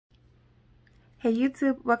Hey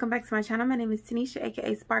YouTube, welcome back to my channel. My name is Tanisha,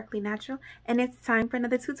 aka Sparkly Natural, and it's time for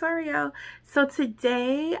another tutorial. So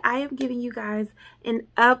today I am giving you guys an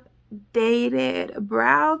updated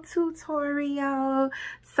brow tutorial.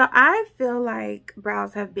 So I feel like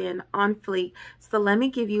brows have been on fleek. So let me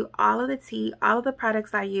give you all of the tea, all of the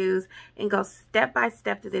products I use, and go step by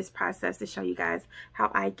step through this process to show you guys how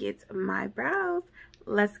I get my brows.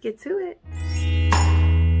 Let's get to it.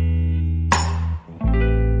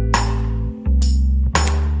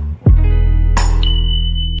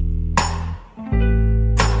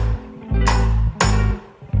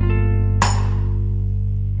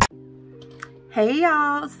 Hey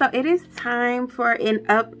y'all, so it is time for an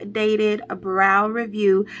updated brow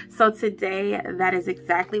review. So today that is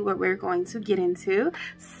exactly what we're going to get into.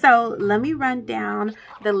 So let me run down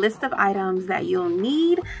the list of items that you'll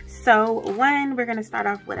need. So one, we're going to start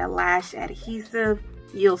off with a lash adhesive.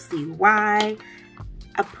 You'll see why.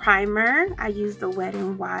 A primer. I used the Wet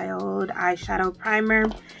n Wild eyeshadow primer.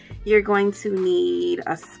 You're going to need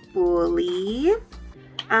a spoolie.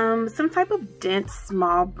 Some type of dense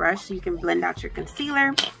small brush so you can blend out your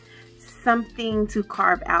concealer, something to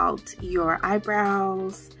carve out your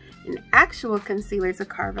eyebrows, an actual concealer to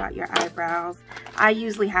carve out your eyebrows. I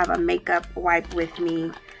usually have a makeup wipe with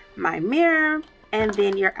me, my mirror, and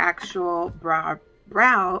then your actual brow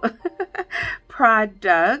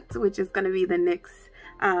product, which is going to be the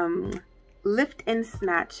NYX Lift and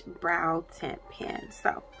Snatch Brow Tint Pen.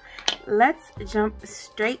 So let's jump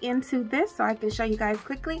straight into this so I can show you guys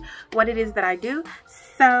quickly what it is that I do.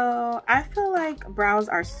 So I feel like brows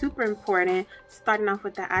are super important, starting off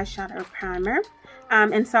with the eyeshadow primer.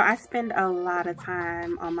 And so I spend a lot of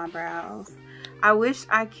time on my brows. I wish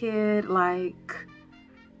I could like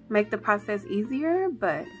make the process easier,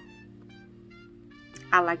 but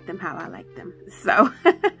I like them how I like them. So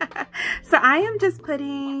so I am just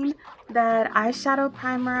putting that eyeshadow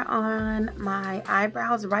primer on my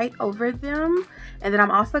eyebrows right over them, and then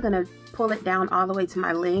I'm also going to pull it down all the way to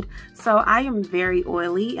my lid. So I am very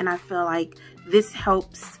oily, and I feel like this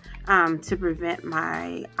helps to prevent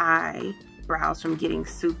my eyebrows from getting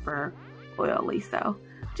super oily. So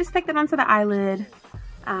just take that onto the eyelid,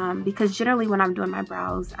 because generally when I'm doing my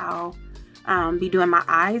brows, I'll be doing my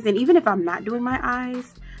eyes, and even if I'm not doing my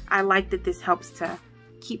eyes, I like that this helps to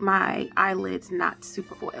keep my eyelids not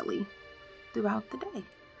super oily throughout the day.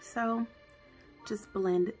 So just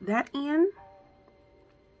blend that in.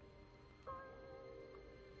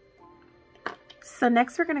 So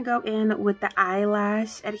next we're going to go in with the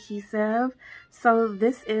eyelash adhesive. So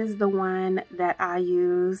this is the one that I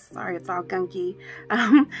use. Sorry, it's all gunky.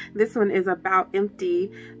 This one is about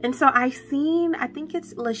empty. And so I think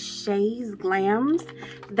it's Lachey's Glams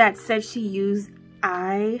that said she used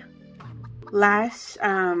eyelash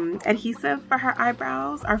adhesive for her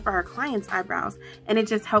eyebrows, or for her client's eyebrows, and it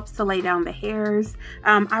just helps to lay down the hairs.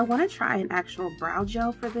 I want to try an actual brow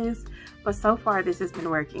gel for this, but so far this has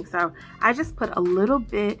been working. So I just put a little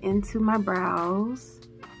bit into my brows,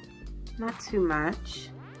 not too much,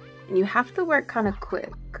 and you have to work kind of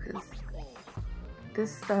quick because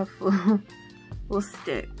this stuff will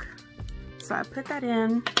stick. So I put that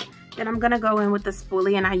in. Then I'm gonna go in with the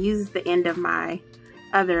spoolie, and I use the end of my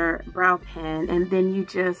other brow pen, and then you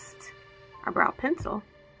just a brow pencil,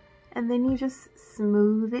 and then you just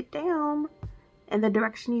smooth it down in the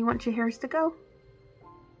direction you want your hairs to go.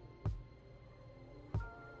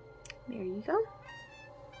 There you go.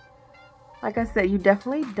 Like I said, you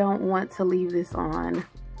definitely don't want to leave this on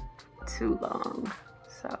too long,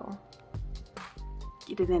 so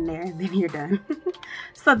get it in there and then you're done.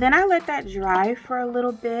 So then I let that dry for a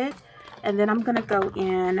little bit, and then I'm gonna go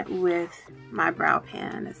in with my brow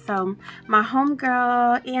pen. So my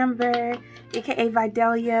homegirl Amber, aka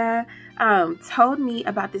Vidalia, told me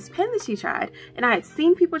about this pen that she tried, and I had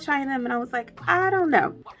seen people trying them, and I was like, I don't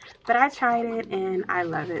know, but I tried it and I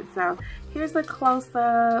love it. So here's a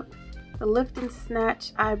close-up, the Lift and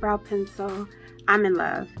Snatch eyebrow pencil. I'm in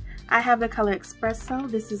love. I have the color Espresso.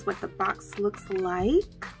 This is what the box looks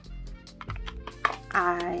like.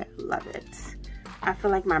 I love it. I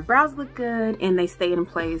feel like my brows look good and they stay in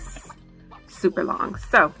place super long.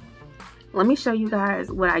 So let me show you guys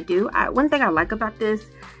what I do. One thing I like about this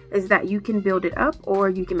is that you can build it up or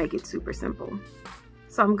you can make it super simple.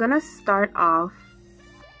 So I'm gonna start off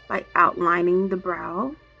by outlining the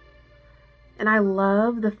brow. And I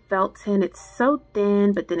love the felt tin. It's so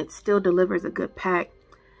thin, but then it still delivers a good pack.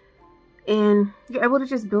 And you're able to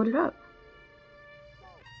just build it up.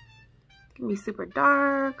 It can be super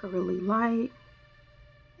dark or really light.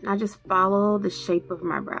 And I just follow the shape of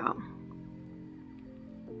my brow.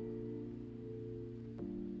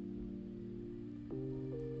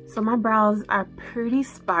 So my brows are pretty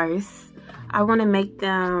sparse. I want to make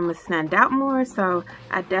them stand out more, so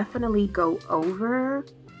I definitely go over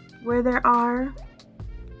where there are.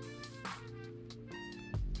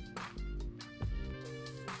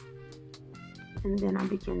 And then I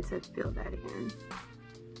begin to fill that in.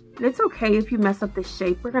 And it's okay if you mess up the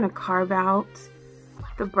shape. We're going to carve out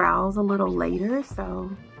the brows a little later,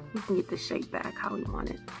 so we can get the shape back how we want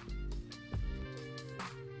it.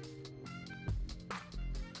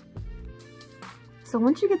 So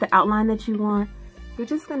once you get the outline that you want, you're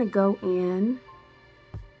just going to go in.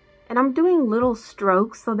 And I'm doing little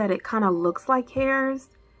strokes so that it kind of looks like hairs.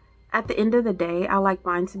 At the end of the day, I like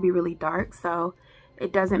mine to be really dark, so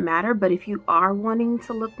it doesn't matter. But if you are wanting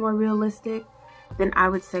to look more realistic, then I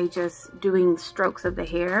would say just doing strokes of the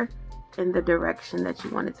hair in the direction that you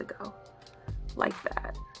want it to go, like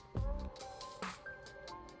that.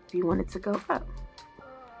 If you want it to go up.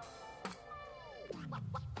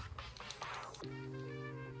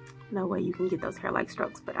 No way you can get those hair-like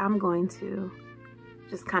strokes, but I'm going to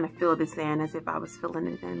just kind of fill this in as if I was filling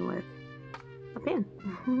it in with a pen.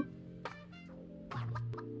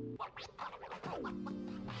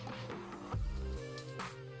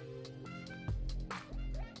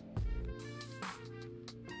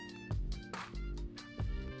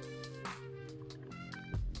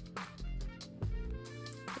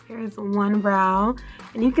 Here's one brow,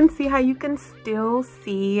 and you can see how you can still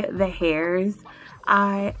see the hairs.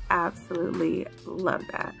 I absolutely love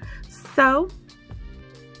that. So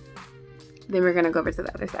then we're gonna go over to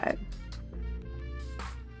the other side.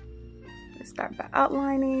 Let's start by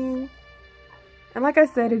outlining. And like I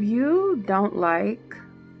said, if you don't like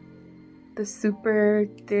the super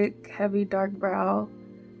thick, heavy, dark brow,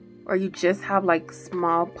 or you just have like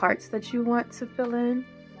small parts that you want to fill in,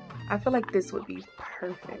 I feel like this would be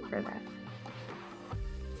perfect for that.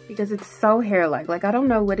 Because it's so hair-like. Like, I don't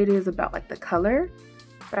know what it is about like the color,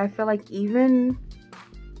 but I feel like even,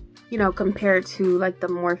 you know, compared to like the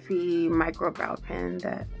Morphe micro brow pen,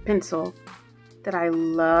 that pencil that I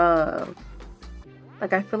love,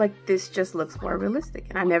 like I feel like this just looks more realistic.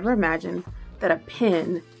 And I never imagined that a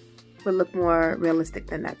pen would look more realistic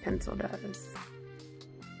than that pencil does.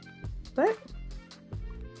 But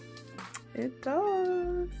it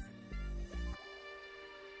does.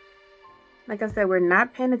 Like I said, we're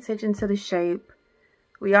not paying attention to the shape.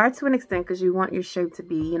 We are to an extent because you want your shape to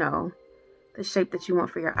be, you know, the shape that you want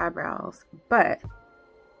for your eyebrows. But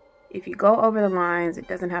if you go over the lines, it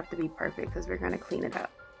doesn't have to be perfect because we're going to clean it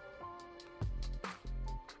up.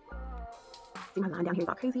 See, my line down here is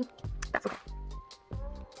all crazy. That's okay.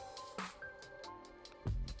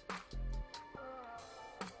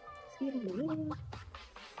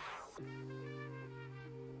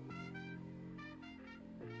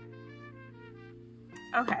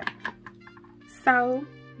 Okay, so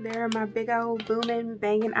there are my big old booming,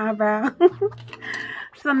 banging eyebrows.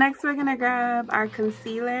 So next we're gonna grab our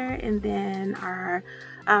concealer, and then our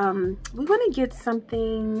we want to get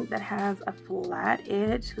something that has a flat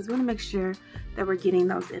edge because we want to make sure that we're getting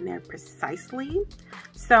those in there precisely.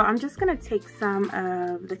 So I'm just gonna take some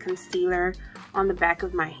of the concealer on the back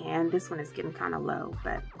of my hand. This one is getting kind of low,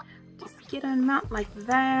 but just get an amount like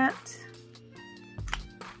that.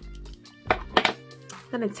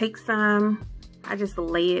 I'm gonna take some, I just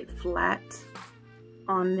lay it flat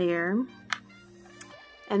on there,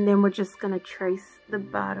 and then we're just gonna trace the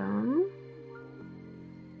bottom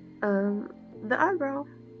of the eyebrow.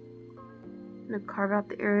 I'm gonna carve out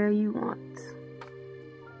the area you want,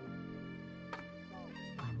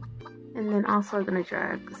 and then also gonna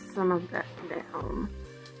drag some of that down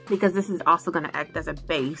because this is also gonna act as a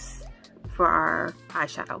base for our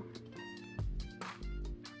eyeshadow.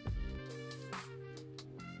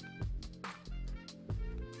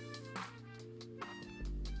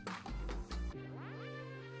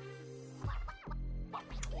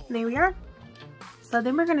 There we are. So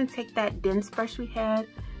then we're going to take that dense brush we had,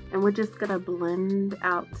 and we're just going to blend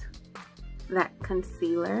out that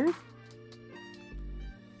concealer.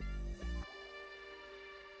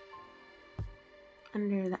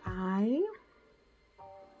 Under the eye.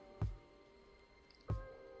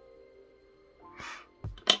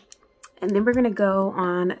 And then we're going to go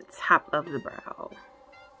on top of the brow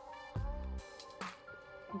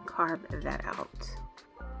and carve that out.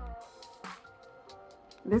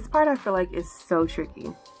 This part I feel like is so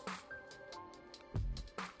tricky.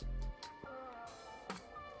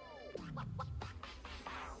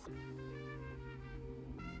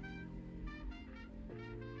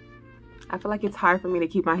 I feel like it's hard for me to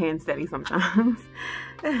keep my hand steady sometimes.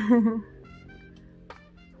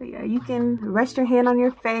 But yeah, you can rest your hand on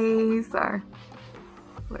your face or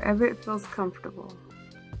wherever it feels comfortable.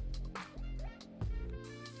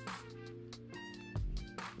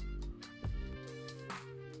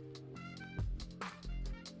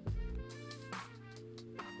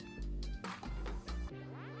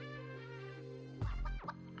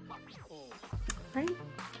 Right?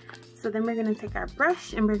 So then we're gonna take our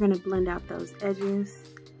brush and we're gonna blend out those edges.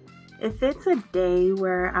 If it's a day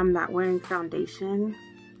where I'm not wearing foundation,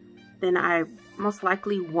 then I most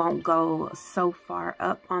likely won't go so far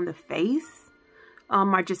up on the face.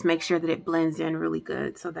 Or just make sure that it blends in really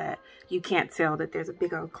good so that you can't tell that there's a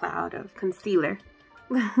big old cloud of concealer.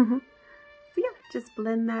 So yeah, just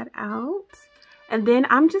blend that out. And then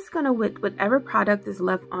I'm just gonna, with whatever product is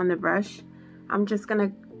left on the brush, I'm just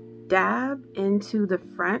gonna dab into the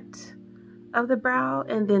front of the brow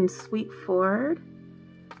and then sweep forward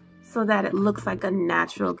so that it looks like a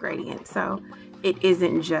natural gradient. So it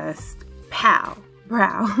isn't just pow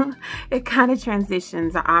brow. It kind of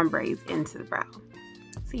transitions the ombres into the brow.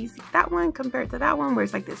 So you see that one compared to that one where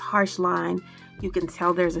it's like this harsh line, you can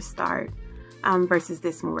tell there's a start, versus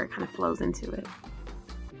this one where it kind of flows into it.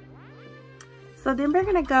 So then we're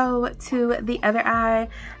gonna go to the other eye.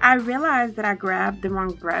 I realized that I grabbed the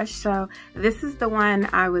wrong brush, so this is the one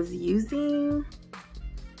I was using,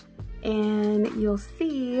 and you'll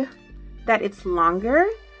see that it's longer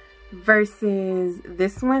versus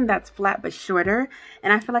this one that's flat but shorter,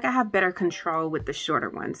 and I feel like I have better control with the shorter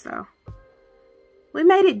one, so we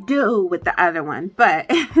made it do with the other one, but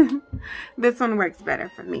this one works better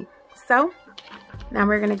for me. So now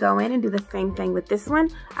we're gonna go in and do the same thing with this one.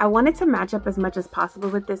 I wanted to match up as much as possible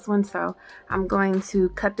with this one, so I'm going to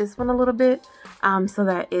cut this one a little bit so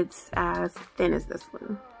that it's as thin as this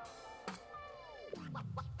one.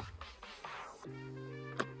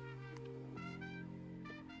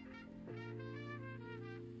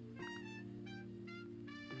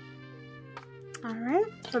 All right,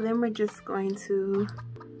 so then we're just going to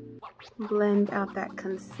blend out that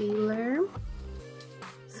concealer.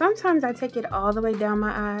 Sometimes I take it all the way down my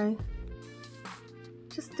eye.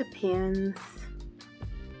 Just depends.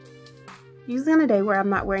 Usually on a day where I'm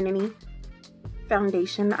not wearing any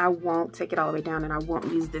foundation, I won't take it all the way down and I won't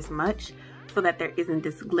use this much so that there isn't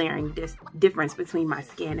this glaring difference between my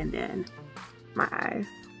skin and then my eyes.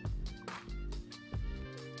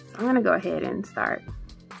 So I'm gonna go ahead and start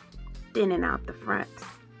thinning out the front.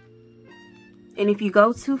 And if you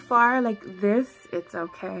go too far like this, it's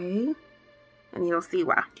okay. And you'll see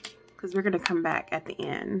why, because we're gonna come back at the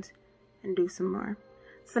end and do some more.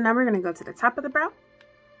 So now we're gonna go to the top of the brow.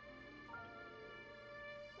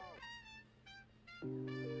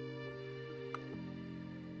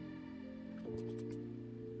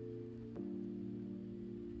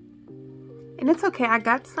 And it's okay, I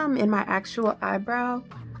got some in my actual eyebrow,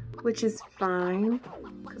 which is fine,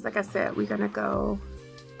 because like I said, we're gonna go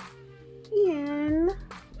in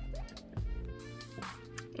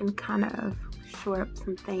and kind of shore up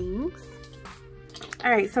some things. All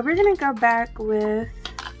right, so we're gonna go back with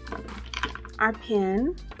our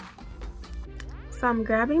pen. So I'm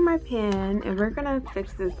grabbing my pen and we're gonna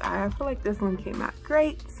fix this eye. I feel like this one came out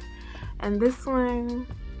great, and this one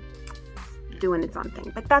doing its own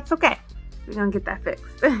thing, but that's okay. We're gonna get that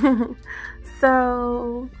fixed.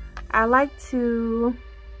 So I like to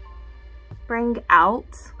bring out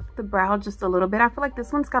the brow just a little bit. I feel like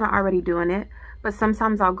this one's kind of already doing it, but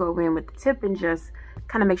sometimes I'll go in with the tip and just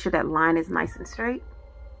kind of make sure that line is nice and straight.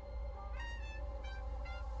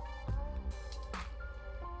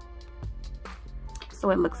 So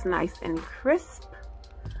it looks nice and crisp.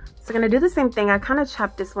 So I'm gonna do the same thing. I kind of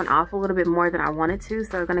chopped this one off a little bit more than I wanted to,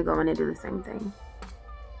 so I'm gonna go in and do the same thing.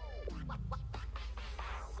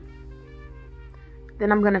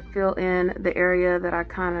 Then I'm gonna fill in the area that I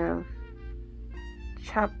kind of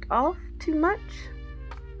chopped off too much.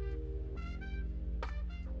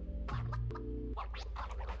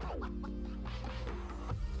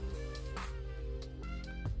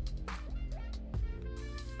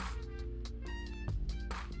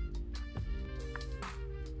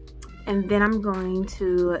 And then I'm going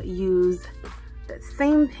to use that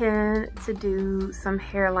same pen to do some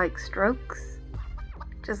hair-like strokes,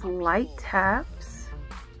 just light taps.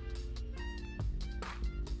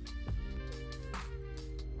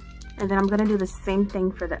 And then I'm gonna do the same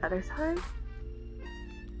thing for the other side.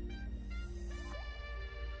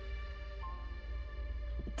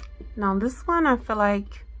 Now this one I feel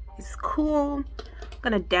like is cool. I'm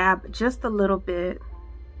gonna dab just a little bit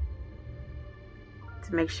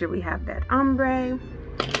to make sure we have that ombre.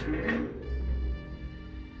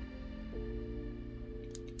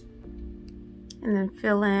 And then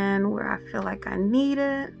fill in where I feel like I need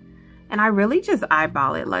it. And I really just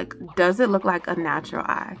eyeball it. Like, does it look like a natural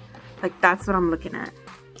eye? Like, that's what I'm looking at.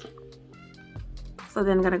 So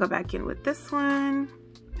then I'm gonna go back in with this one.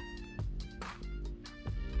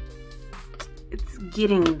 It's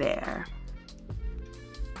getting there.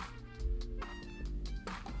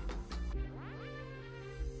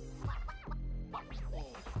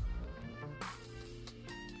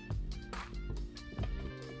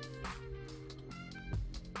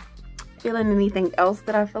 feeling anything else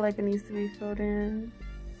that I feel like it needs to be filled in.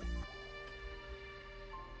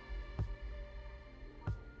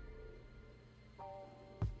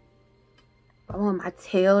 I want my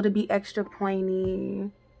tail to be extra pointy.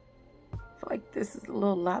 I feel like this is a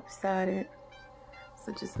little lopsided.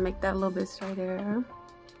 So just make that a little bit straighter.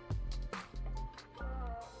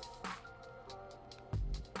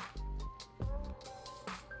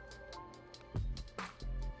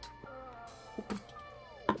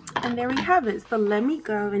 And there we have it. So let me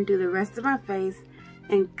go and do the rest of my face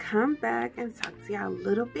and come back and talk to y'all a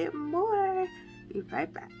little bit more. Be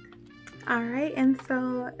right back. All right, and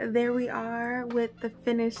so there we are with the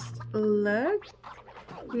finished look.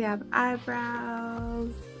 We have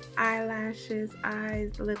eyebrows, eyelashes,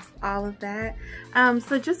 eyes, lips, all of that.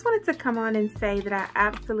 So just wanted to come on and say that I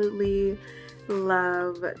absolutely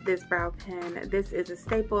love this brow pen. This is a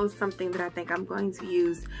staple, something that I think I'm going to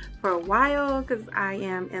use for a while because I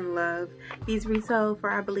am in love. These retail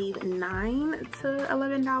for, I believe, $9 to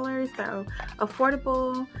 $11, so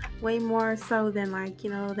affordable, way more so than, like,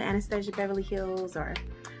 you know, the Anastasia Beverly Hills or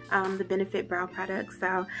the Benefit brow products.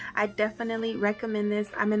 So I definitely recommend this.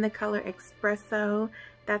 I'm in the color Espresso.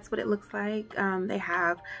 That's what it looks like. They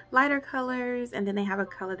have lighter colors, and then they have a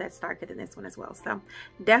color that's darker than this one as well. So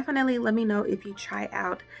definitely let me know if you try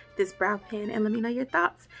out this brow pen, and let me know your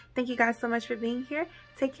thoughts. Thank you guys so much for being here.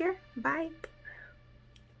 Take care. Bye.